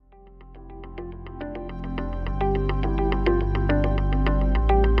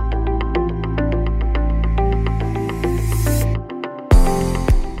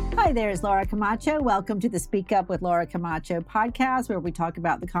is Laura Camacho. Welcome to the Speak Up with Laura Camacho podcast, where we talk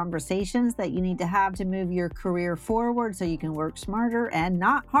about the conversations that you need to have to move your career forward so you can work smarter and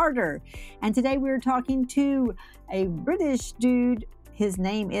not harder. And today we're talking to a British dude. His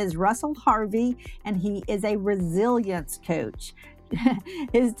name is Russell Harvey, and he is a resilience coach.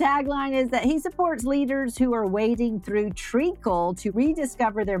 His tagline is that he supports leaders who are wading through treacle to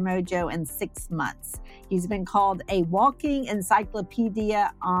rediscover their mojo in 6 months. He's been called a walking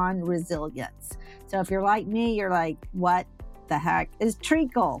encyclopedia on resilience. So if you're like me, you're like, what the heck is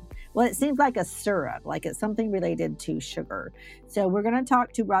treacle? Well, it seems like a syrup, like it's something related to sugar. So we're going to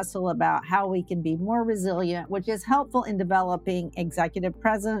talk to Russell about how we can be more resilient, which is helpful in developing executive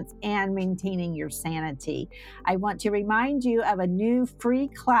presence and maintaining your sanity. I want to remind you of a new free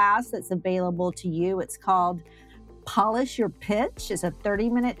class that's available to you. It's called Polish Your Pitch. It's a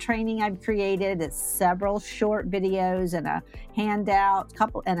 30-minute training I've created. It's several short videos and a handout,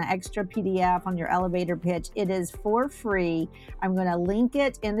 and an extra PDF on your elevator pitch. It is for free. I'm going to link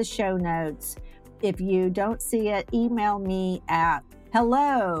it in the show notes. If you don't see it, email me at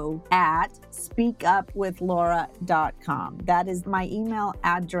hello@speakupwithlaura.com. That is my email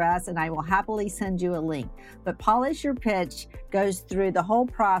address, and I will happily send you a link. But Polish Your Pitch goes through the whole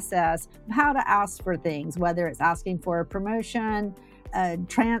process of how to ask for things, whether it's asking for a promotion, a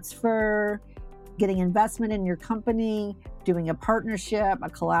transfer, getting investment in your company, doing a partnership, a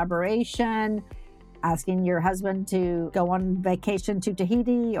collaboration, asking your husband to go on vacation to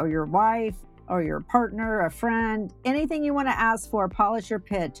Tahiti, or your wife, or your partner, a friend, anything you want to ask for. Polish Your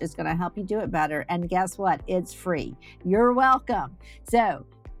Pitch is going to help you do it better. And guess what? It's free. You're welcome. So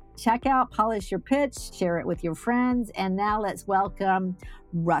check out Polish Your Pitch, share it with your friends. And now let's welcome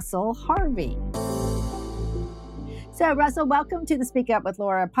Russell Harvey. So Russell, welcome to the Speak Up with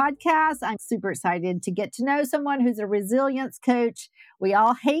Laura podcast. I'm super excited to get to know someone who's a resilience coach. We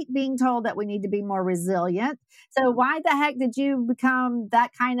all hate being told that we need to be more resilient. So why the heck did you become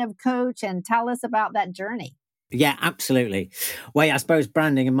that kind of coach? And tell us about that journey. Yeah, absolutely. Well, I suppose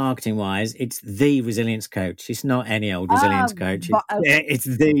branding and marketing wise, it's the resilience coach. It's not any old resilience coach. It's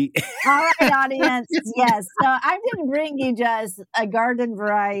the... All right, audience. Yes. So I didn't bring you just a garden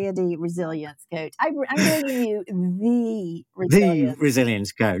variety resilience coach. I'm bringing you the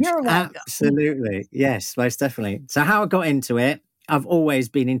resilience coach. You're welcome. Absolutely. Yes, most definitely. So how I got into it, I've always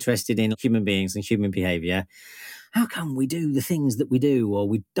been interested in human beings and human behavior. How come we do the things that we do, or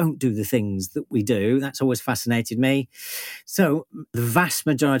we don't do the things that we do? That's always fascinated me. So the vast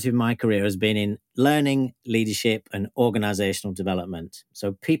majority of my career has been in learning, leadership, and organizational development.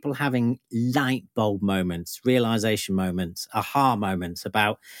 So people having light bulb moments, realization moments, aha moments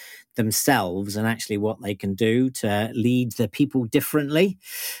about themselves and actually what they can do to lead the people differently.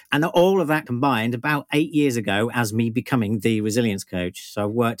 And all of that combined about 8 years ago as me becoming the resilience coach. So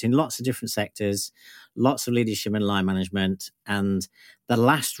I've worked in lots of different sectors, lots of leadership and line management. And the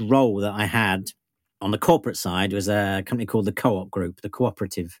last role that I had on the corporate side was a company called the Co-op Group, the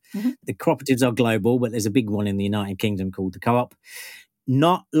cooperative. Mm-hmm. The cooperatives are global, but there's a big one in the United Kingdom called the Co-op.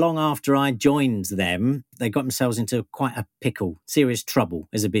 Not long after I joined them, they got themselves into quite a pickle, serious trouble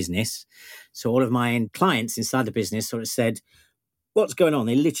as a business. So all of my clients inside the business sort of said, what's going on?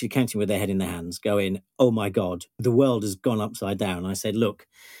 They literally came to me with their head in their hands going, oh my God, the world has gone upside down. And I said, look,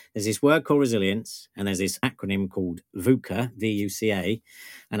 there's this word called resilience, and there's this acronym called VUCA, V-U-C-A.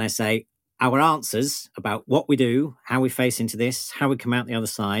 And I say, our answers about what we do, how we face into this, how we come out the other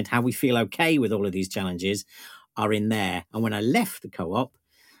side, how we feel okay with all of these challenges are in there. And when I left the co-op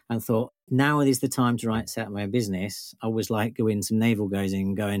and thought, now is the time to set up my own business, I was like doing some navel gazing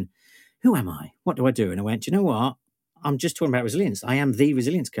and going, who am I? What do I do? And I went, you know what? I'm just talking about resilience. I am the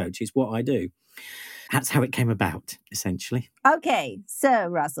resilience coach. It's what I do. That's how it came about, essentially. Okay. So,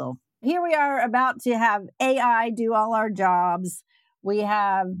 Russell, here we are about to have AI do all our jobs. We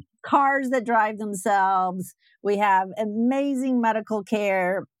have cars that drive themselves. We have amazing medical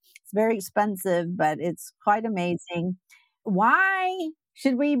care. It's very expensive, but it's quite amazing. Why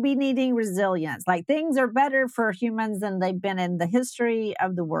should we be needing resilience? Like, things are better for humans than they've been in the history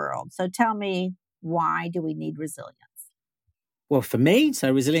of the world. So tell me, why do we need resilience? Well, for me,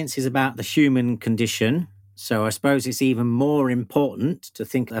 so resilience is about the human condition. So I suppose it's even more important to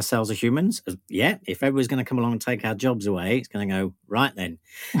think ourselves as humans. Yeah, if everybody's going to come along and take our jobs away, it's going to go, right then,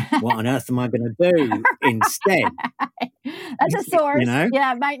 what on earth am I going to do instead? That's a source.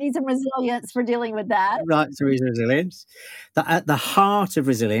 Yeah, might need some resilience for dealing with that. Right, so resilience. At the heart of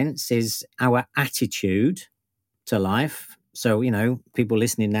resilience is our attitude to life. So, people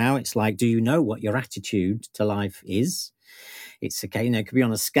listening now, it's like, do you know what your attitude to life is? It's okay, it could be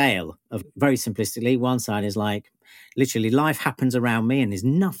on a scale of, very simplistically, one side is like, literally life happens around me and there's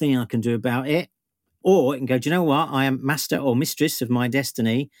nothing I can do about it. Or it can go, do you know what? I am master or mistress of my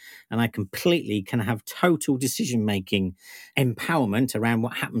destiny, and I completely can have total decision-making empowerment around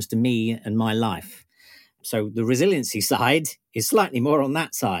what happens to me and my life. So the resiliency side is slightly more on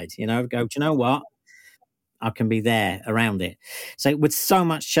that side, go, do you know what? I can be there around it. So with so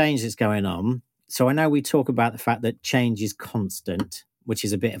much change that's going on, so I know we talk about the fact that change is constant, which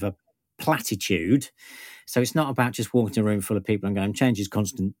is a bit of a platitude. So it's not about just walking in a room full of people and going, change is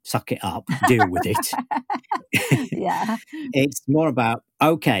constant, suck it up, deal with it. Yeah. It's more about,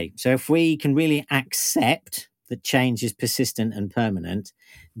 okay, so if we can really accept that change is persistent and permanent,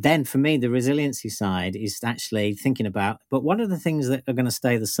 then for me, the resiliency side is actually thinking about, but what are the things that are going to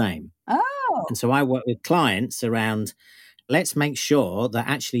stay the same? Oh, And so I work with clients around, let's make sure that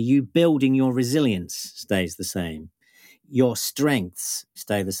actually you building your resilience stays the same. Your strengths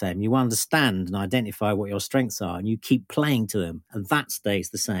stay the same. You understand and identify what your strengths are and you keep playing to them, and that stays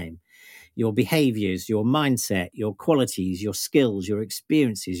the same. Your behaviors, your mindset, your qualities, your skills, your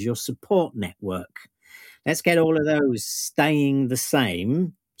experiences, your support network. Let's get all of those staying the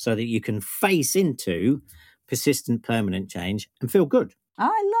same so that you can face into persistent, permanent change and feel good. I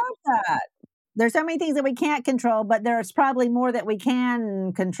love that. There's so many things that we can't control, but there's probably more that we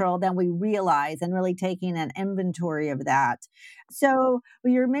can control than we realize, and really taking an inventory of that. So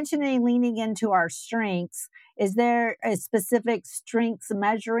when you're mentioning leaning into our strengths, is there a specific strengths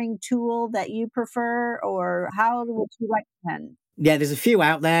measuring tool that you prefer, or how would you recommend? Yeah, there's a few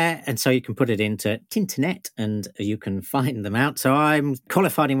out there, and so you can put it into Tinternet and you can find them out. So I'm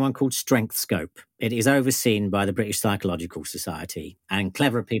qualified in one called Strength Scope. It is overseen by the British Psychological Society, and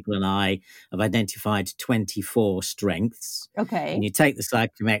clever people and I have identified 24 strengths. Okay. And you take the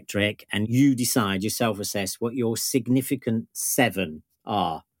psychometric and you decide, you self-assess what your significant 7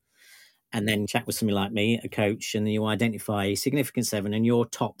 are. And then chat with somebody like me, a coach, and you identify significant 7 and your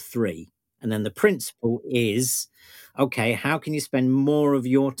top 3. And then the principle is, okay, how can you spend more of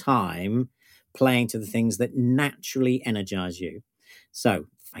your time playing to the things that naturally energize you? So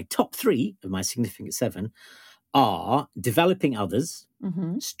my top 3 of my significant 7 are developing others,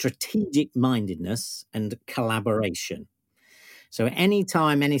 strategic mindedness, and collaboration. So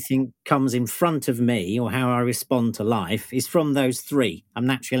anytime anything comes in front of me or how I respond to life is from those 3. I'm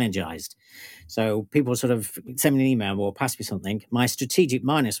naturally energized. So people sort of send me an email or pass me something. My strategic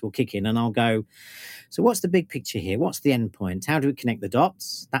mindedness will kick in and I'll go, so what's the big picture here? What's the end point? How do we connect the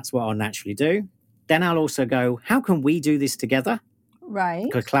dots? That's what I'll naturally do. Then I'll also go, how can we do this together?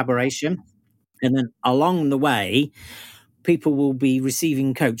 Right. Collaboration. And then along the way, people will be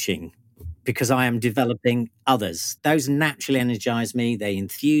receiving coaching because I am developing others. Those naturally energize me. They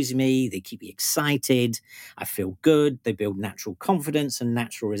enthuse me. They keep me excited. I feel good. They build natural confidence and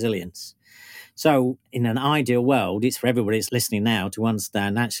natural resilience. So in an ideal world, it's for everybody that's listening now to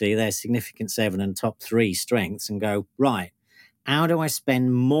understand actually their significant 7 and top 3 strengths and go, right, how do I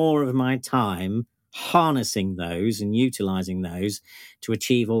spend more of my time harnessing those and utilizing those to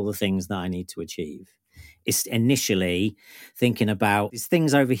achieve all the things that I need to achieve? It's initially thinking about these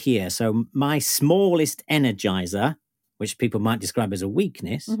things over here. So my smallest energizer, which people might describe as a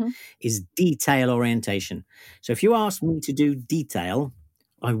weakness, is detail orientation. So if you ask me to do detail,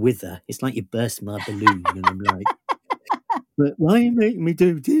 I wither. It's like you burst my balloon and I'm like, but why are you making me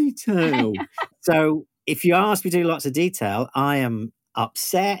do detail? So if you ask me to do lots of detail, I am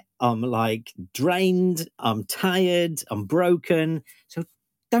upset. I'm like drained. I'm tired. I'm broken. So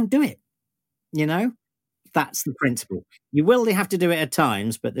don't do it. That's the principle. You will have to do it at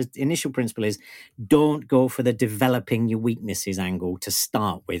times, but the initial principle is don't go for the developing your weaknesses angle to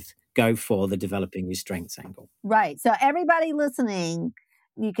start with. Go for the developing your strengths angle. Right. So everybody listening,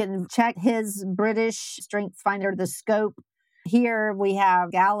 you can check his British Strengths Finder, the scope. Here we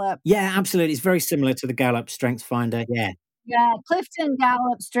have Gallup. Yeah, absolutely. It's very similar to the Gallup Strengths Finder. Yeah. Yeah, Clifton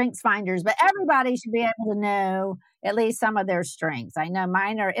Gallup Strengths Finders, but everybody should be able to know at least some of their strengths. I know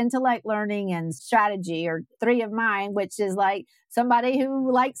mine are intellect, learning, and strategy are 3 of mine, which is like somebody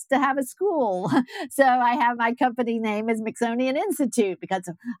who likes to have a school. So I have my company name is Mixonian Institute because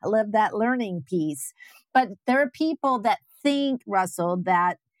I love that learning piece. But there are people that think, Russell,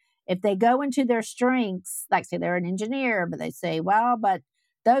 that if they go into their strengths, like say they're an engineer, but they say, well, but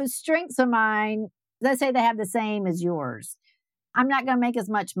those strengths of mine, let's say they have the same as yours. I'm not going to make as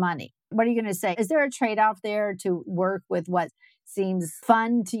much money. What are you going to say? Is there a trade-off there to work with what seems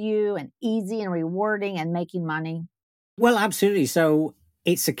fun to you and easy and rewarding and making money? Well, absolutely. So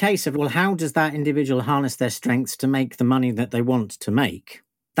it's a case of, well, how does that individual harness their strengths to make the money that they want to make?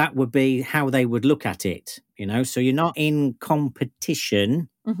 That would be how they would look at it, So you're not in competition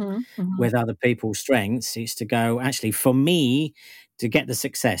Mhm, mhm. with other people's strengths. It's to go, actually, for me to get the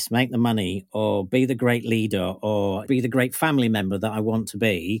success, make the money, or be the great leader, or be the great family member that I want to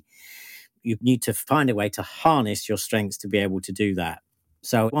be, you need to find a way to harness your strengths to be able to do that.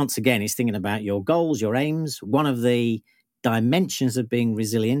 So once again, it's thinking about your goals, your aims. One of the dimensions of being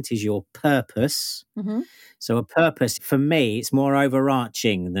resilient is your purpose. Mhm. So a purpose, for me, it's more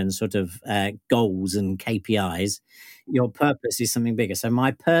overarching than sort of goals and KPIs. Your purpose is something bigger. So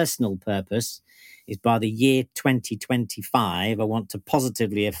my personal purpose is, by the year 2025, I want to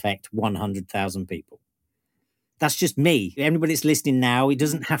positively affect 100,000 people. That's just me. Everybody that's listening now, it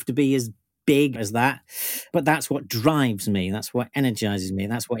doesn't have to be as big as that, but that's what drives me. That's what energizes me.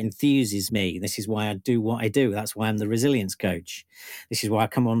 That's what enthuses me. This is why I do what I do. That's why I'm the resilience coach. This is why I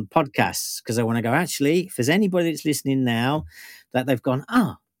come on podcasts, because I want to go, actually, if there's anybody that's listening now that they've gone,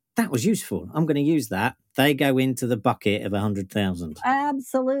 that was useful, I'm going to use that, they go into the bucket of 100,000.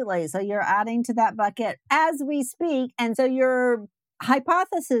 Absolutely. So you're adding to that bucket as we speak. And so your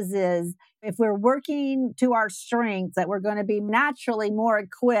hypothesis is, if we're working to our strengths, that we're going to be naturally more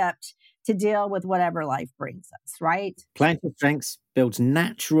equipped to deal with whatever life brings us, right? Playing to strengths builds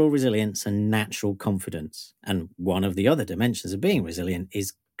natural resilience and natural confidence. And one of the other dimensions of being resilient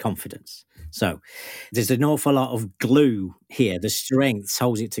is confidence. So there's an awful lot of glue here. The strengths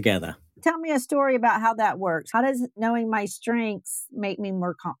holds it together. Tell me a story about how that works. How does knowing my strengths make me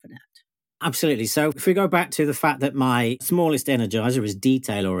more confident? Absolutely. So if we go back to the fact that my smallest energizer is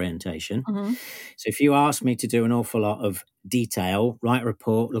detail orientation. Mm-hmm. So if you ask me to do an awful lot of detail, write a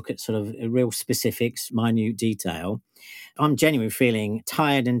report, look at sort of real specifics, minute detail, I'm genuinely feeling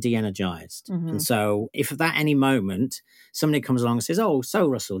tired and de-energized. Mm-hmm. And so if at any moment somebody comes along and says, oh, so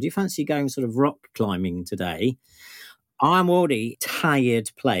Russell, do you fancy going sort of rock climbing today? I'm already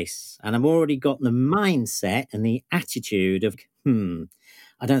tired place, and I've already got the mindset and the attitude of,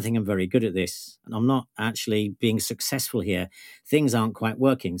 I don't think I'm very good at this, and I'm not actually being successful here. Things aren't quite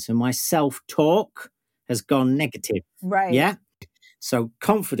working. So my self-talk has gone negative. Right. Yeah. So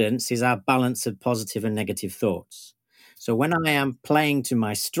confidence is our balance of positive and negative thoughts. So when I am playing to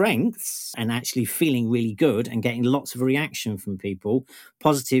my strengths and actually feeling really good and getting lots of reaction from people,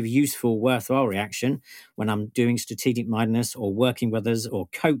 positive, useful, worthwhile reaction, when I'm doing strategic mindedness or working with others or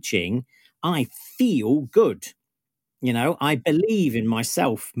coaching, I feel good. I believe in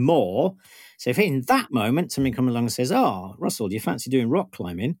myself more. So if in that moment somebody comes along and says, oh, Russell, do you fancy doing rock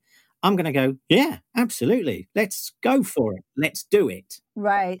climbing? I'm going to go, yeah, absolutely. Let's go for it. Let's do it.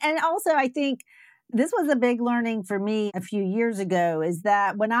 Right. And also, I think this was a big learning for me a few years ago, is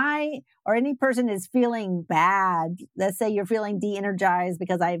that when I or any person is feeling bad, let's say you're feeling de-energized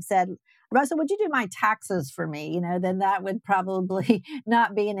because I've said, Russell, would you do my taxes for me? Then that would probably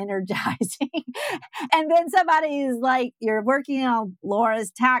not be an energizing. And then somebody is like, you're working on Laura's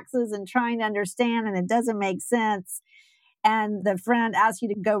taxes and trying to understand, and it doesn't make sense. And the friend asks you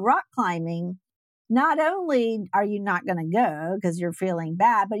to go rock climbing. Not only are you not going to go because you're feeling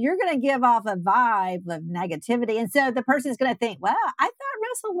bad, but you're going to give off a vibe of negativity. And so the person's going to think, well, I thought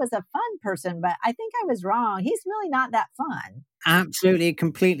Russell was a fun person, but I think I was wrong. He's really not that fun. Absolutely,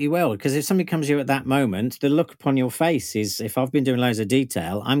 completely will. Because if somebody comes to you at that moment, the look upon your face is, if I've been doing loads of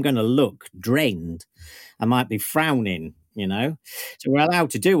detail, I'm going to look drained. I might be frowning. So we're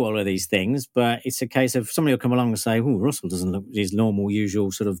allowed to do all of these things, but it's a case of somebody will come along and say, oh, Russell doesn't look his normal,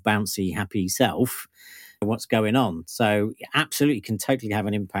 usual sort of bouncy, happy self. What's going on? So absolutely can totally have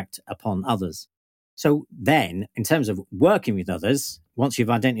an impact upon others. So then, in terms of working with others, once you've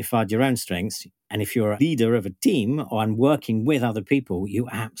identified your own strengths, and if you're a leader of a team or I'm working with other people, you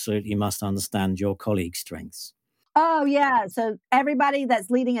absolutely must understand your colleagues' strengths. Oh, yeah. So everybody that's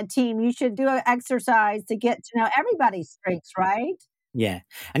leading a team, you should do an exercise to get to know everybody's strengths, right? Yeah.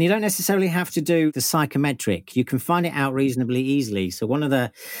 And you don't necessarily have to do the psychometric. You can find it out reasonably easily. So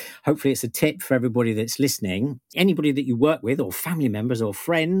hopefully it's a tip for everybody that's listening, anybody that you work with or family members or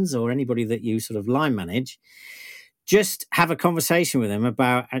friends or anybody that you sort of line manage, just have a conversation with them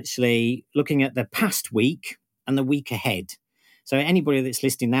about actually looking at the past week and the week ahead. So anybody that's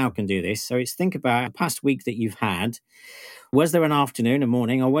listening now can do this. So it's think about a past week that you've had. Was there an afternoon, a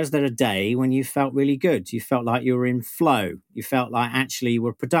morning, or was there a day when you felt really good? You felt like you were in flow. You felt like actually you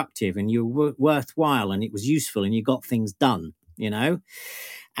were productive and you were worthwhile and it was useful and you got things done,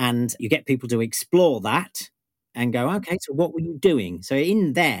 And you get people to explore that and go, okay, so what were you doing? So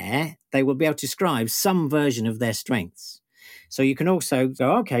in there, they will be able to describe some version of their strengths. So you can also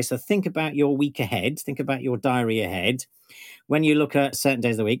go, okay, so think about your week ahead. Think about your diary ahead. When you look at certain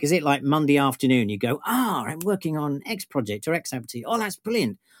days of the week, is it like Monday afternoon? You go, I'm working on X project or X activity. Oh, that's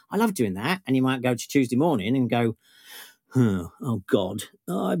brilliant. I love doing that. And you might go to Tuesday morning and go, oh God,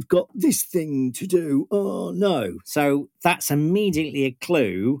 I've got this thing to do. Oh no. So that's immediately a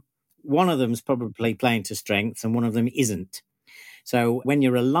clue. One of them's probably playing to strengths and one of them isn't. So when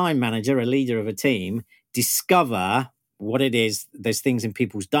you're a line manager, a leader of a team, discover what it is. There's things in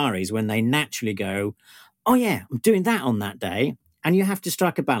people's diaries when they naturally go, oh yeah, I'm doing that on that day. And you have to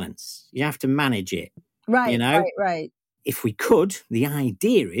strike a balance. You have to manage it. Right, You know, right. if we could, the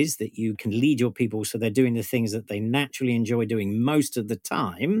idea is that you can lead your people so they're doing the things that they naturally enjoy doing most of the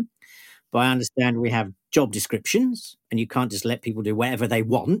time. But I understand we have job descriptions and you can't just let people do whatever they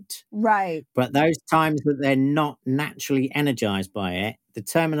want. Right. But those times that they're not naturally energized by it, the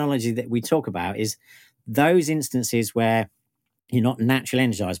terminology that we talk about is those instances where you're not naturally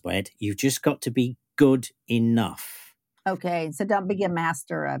energized by it. You've just got to be good enough. Okay. So don't be a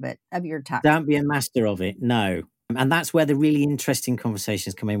master of it, of your task. Don't be a master of it. No. And that's where the really interesting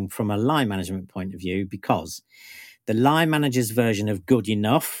conversations come in from a line management point of view, because the line manager's version of good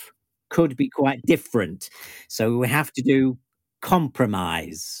enough could be quite different. So we have to do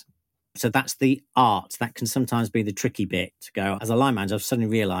compromise. So that's the art. That can sometimes be the tricky bit to go, as a line manager, I've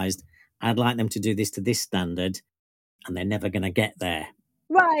suddenly realized I'd like them to do this to this standard and they're never going to get there.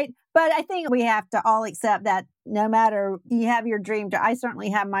 Right. But I think we have to all accept that no matter you have your dream job, I certainly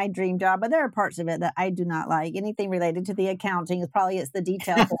have my dream job, but there are parts of it that I do not like. Anything related to the accounting is probably it's the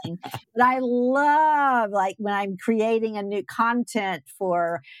detail thing. But I love like when I'm creating a new content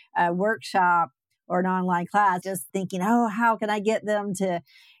for a workshop or an online class, just thinking, oh, how can I get them to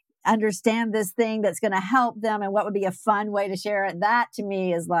understand this thing that's going to help them and what would be a fun way to share it? That to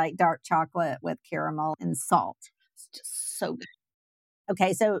me is like dark chocolate with caramel and salt. It's just so good.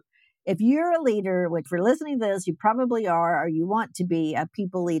 Okay, so if you're a leader, which for listening to this, you probably are, or you want to be a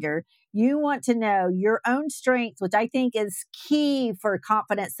people leader, you want to know your own strengths, which I think is key for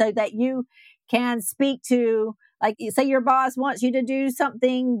confidence so that you can speak to, like, say your boss wants you to do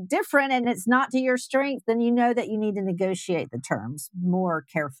something different and it's not to your strength, then you know that you need to negotiate the terms more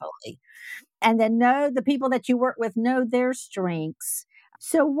carefully. And then know the people that you work with know their strengths.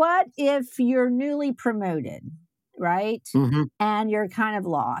 So what if you're newly promoted? Right? Mm-hmm. And you're kind of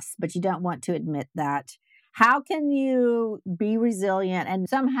lost, but you don't want to admit that. How can you be resilient and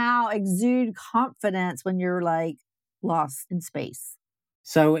somehow exude confidence when you're like lost in space?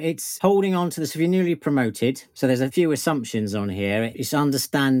 So it's holding on to this. If you're newly promoted, so there's a few assumptions on here. It's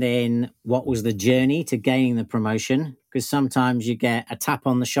understanding what was the journey to gaining the promotion, because sometimes you get a tap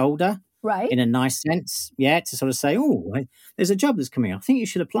on the shoulder. Right. In a nice sense, to sort of say, oh, there's a job that's coming up. I think you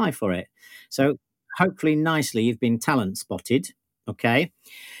should apply for it. So hopefully nicely you've been talent spotted. Okay.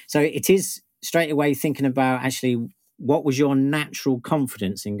 So it is straight away thinking about actually what was your natural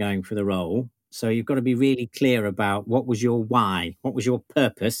confidence in going for the role. So you've got to be really clear about what was your why, what was your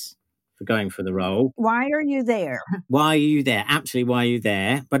purpose for going for the role. Why are you there? Why are you there? Absolutely, why are you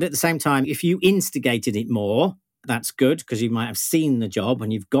there? But at the same time, if you instigated it more, that's good because you might have seen the job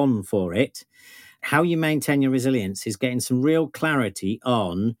and you've gone for it. How you maintain your resilience is getting some real clarity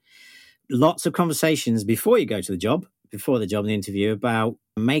on lots of conversations before you go to the job, before the job and the interview, about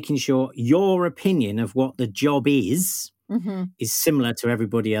making sure your opinion of what the job is similar to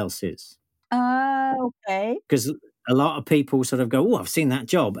everybody else's. Okay. Because a lot of people sort of go, oh, I've seen that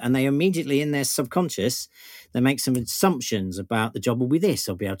job. And they immediately in their subconscious, they make some assumptions about the job will be this,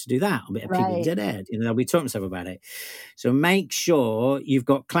 I'll be able to do that. I'll be people dead. They'll be talking to themselves about it. So make sure you've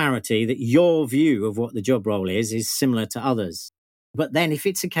got clarity that your view of what the job role is similar to others. But then if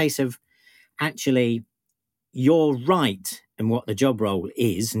it's a case of actually you're right in what the job role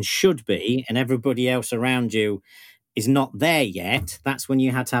is and should be, and everybody else around you is not there yet, that's when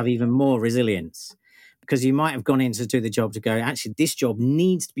you had to have even more resilience. Because you might have gone in to do the job to go, actually, this job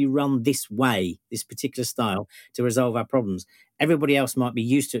needs to be run this way, this particular style to resolve our problems. Everybody else might be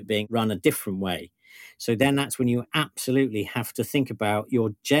used to it being run a different way. So then that's when you absolutely have to think about your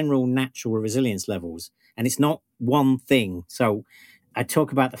general natural resilience levels. And it's not one thing. So I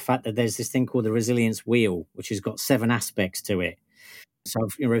talk about the fact that there's this thing called the resilience wheel, which has got 7 aspects to it. So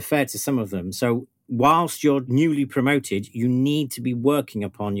I've referred to some of them. So whilst you're newly promoted, you need to be working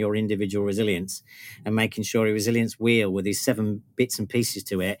upon your individual resilience and making sure your resilience wheel with these 7 bits and pieces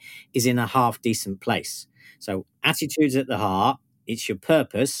to it is in a half decent place. So attitudes at the heart, it's your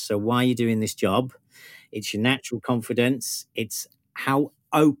purpose. So why are you doing this job? It's your natural confidence. It's how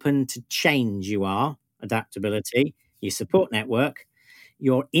open to change you are, adaptability, your support network,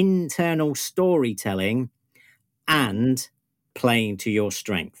 your internal storytelling, and playing to your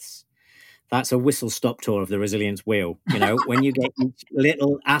strengths. That's a whistle-stop tour of the resilience wheel. When you get each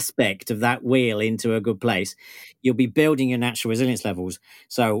little aspect of that wheel into a good place, you'll be building your natural resilience levels.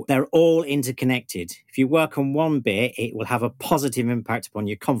 So they're all interconnected. If you work on one bit, it will have a positive impact upon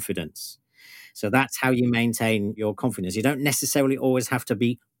your confidence. So that's how you maintain your confidence. You don't necessarily always have to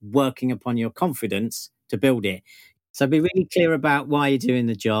be working upon your confidence to build it. So be really clear about why you're doing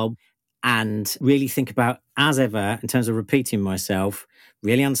the job and really think about, as ever, in terms of repeating myself,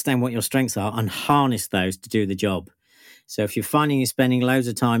 really understand what your strengths are and harness those to do the job. So if you're finding you're spending loads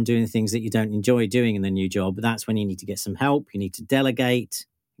of time doing things that you don't enjoy doing in the new job, that's when you need to get some help. You need to delegate,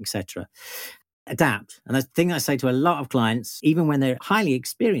 etc. Adapt. And the thing I say to a lot of clients, even when they're highly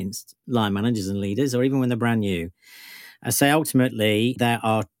experienced line managers and leaders, or even when they're brand new, I say ultimately there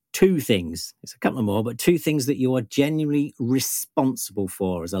are two things. It's a couple more, but two things that you are genuinely responsible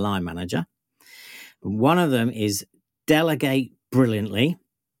for as a line manager. One of them is delegate brilliantly.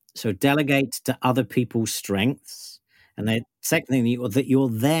 So delegate to other people's strengths. And the second thing that you're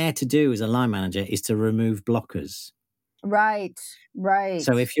there to do as a line manager is to remove blockers. Right.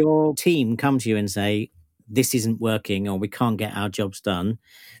 So if your team come to you and say, this isn't working or we can't get our jobs done,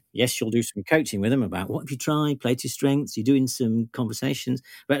 yes, you'll do some coaching with them about what have you tried, play to your strengths, you're doing some conversations.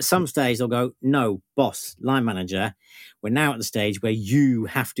 But at some stage they'll go, no, boss, line manager, we're now at the stage where you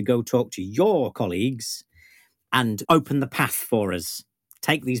have to go talk to your colleagues and open the path for us.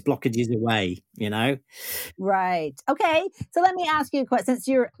 Take these blockages away, Right. Okay. So let me ask you a question. Since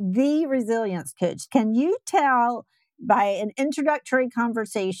you're the resilience coach, can you tell by an introductory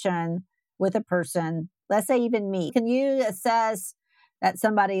conversation with a person, let's say even me, can you assess that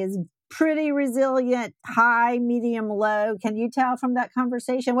somebody is pretty resilient, high, medium, low? Can you tell from that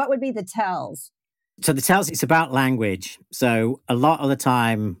conversation? What would be the tells? So the tells, it's about language. So a lot of the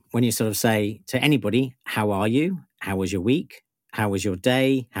time when you sort of say to anybody, how are you? How was your week? How was your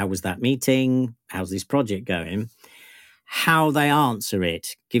day? How was that meeting? How's this project going? How they answer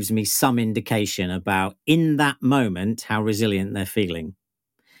it gives me some indication about, in that moment, how resilient they're feeling.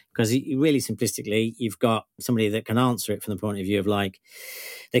 Because really simplistically, you've got somebody that can answer it from the point of view of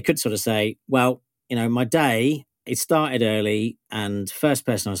they could sort of say, well, my day, it started early and first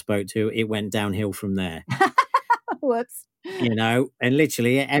person I spoke to, it went downhill from there. Whoops. And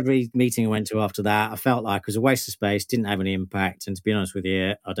literally every meeting I went to after that, I felt like it was a waste of space, didn't have any impact. And to be honest with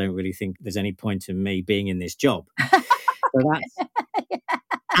you, I don't really think there's any point in me being in this job. So that's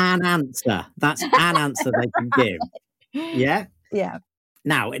an answer. That's an answer they can give. Yeah? Yeah.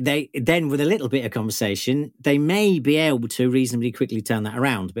 Now, then with a little bit of conversation, they may be able to reasonably quickly turn that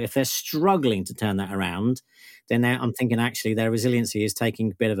around. But if they're struggling to turn that around, then I'm thinking actually their resiliency is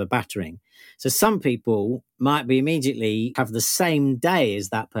taking a bit of a battering. So some people might be immediately have the same day as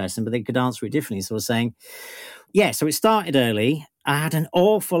that person, but they could answer it differently. Sort of saying, yeah, so it started early. I had an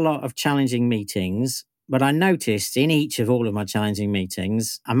awful lot of challenging meetings, but I noticed in each of all of my challenging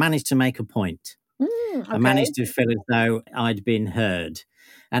meetings, I managed to make a point. Okay. I managed to feel as though I'd been heard.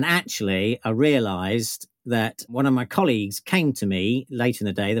 And actually, I realized that one of my colleagues came to me late in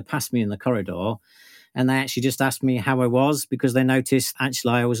the day. They passed me in the corridor and they actually just asked me how I was because they noticed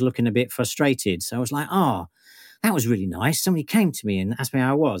actually I was looking a bit frustrated. So I was like, oh, that was really nice. Somebody came to me and asked me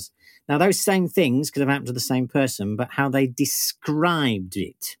how I was. Now, those same things could have happened to the same person, but how they described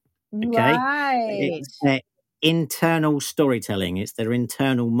it. Okay. Right. It's their internal storytelling. It's their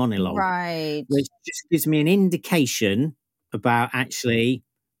internal monologue. Right. Which just gives me an indication about actually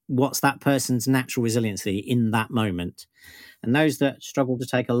what's that person's natural resiliency in that moment. And those that struggle to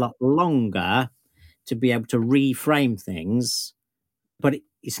take a lot longer to be able to reframe things, but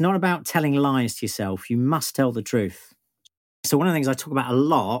it's not about telling lies to yourself. You must tell the truth. So one of the things I talk about a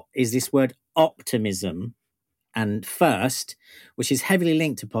lot is this word optimism. And first, which is heavily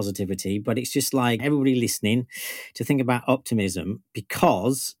linked to positivity, but it's just like everybody listening to think about optimism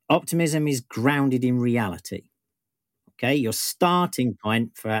because optimism is grounded in reality. Okay, your starting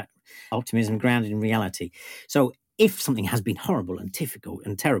point for optimism grounded in reality. So if something has been horrible and difficult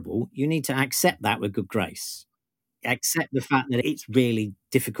and terrible, you need to accept that with good grace. Accept the fact that it's really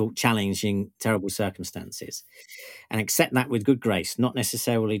difficult, challenging, terrible circumstances and accept that with good grace, not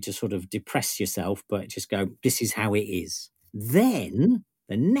necessarily to sort of depress yourself, but just go, this is how it is. Then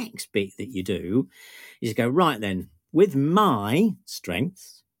the next bit that you do is go, right then, with my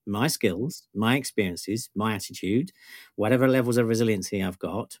strengths, my skills, my experiences, my attitude, whatever levels of resiliency I've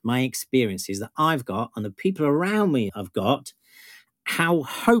got, my experiences that I've got and the people around me I've got, how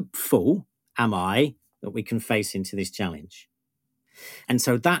hopeful am I that we can face into this challenge? And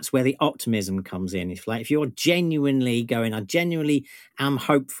so that's where the optimism comes in. If you're genuinely going, I genuinely am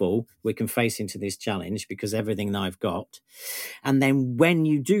hopeful we can face into this challenge because everything that I've got. And then when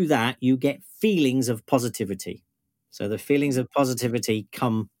you do that, you get feelings of positivity. So the feelings of positivity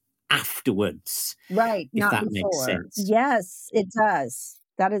come afterwards, Right, if not that makes before. sense. Yes, it does.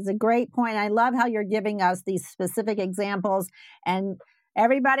 That is a great point. I love how you're giving us these specific examples. And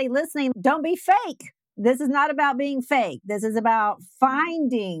everybody listening, don't be fake. This is not about being fake. This is about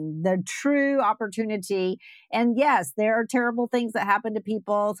finding the true opportunity. And yes, there are terrible things that happen to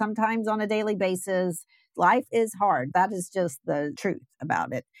people sometimes on a daily basis. Life is hard. That is just the truth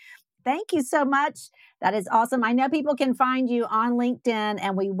about it. Thank you so much. That is awesome. I know people can find you on LinkedIn,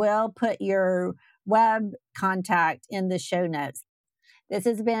 and we will put your web contact in the show notes. This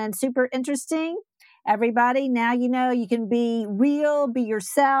has been super interesting. Everybody, now you know you can be real, be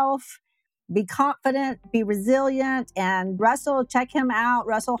yourself, be confident, be resilient. And Russell, check him out,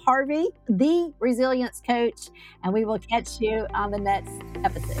 Russell Harvey, the resilience coach. And we will catch you on the next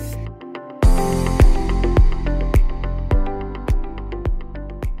episode.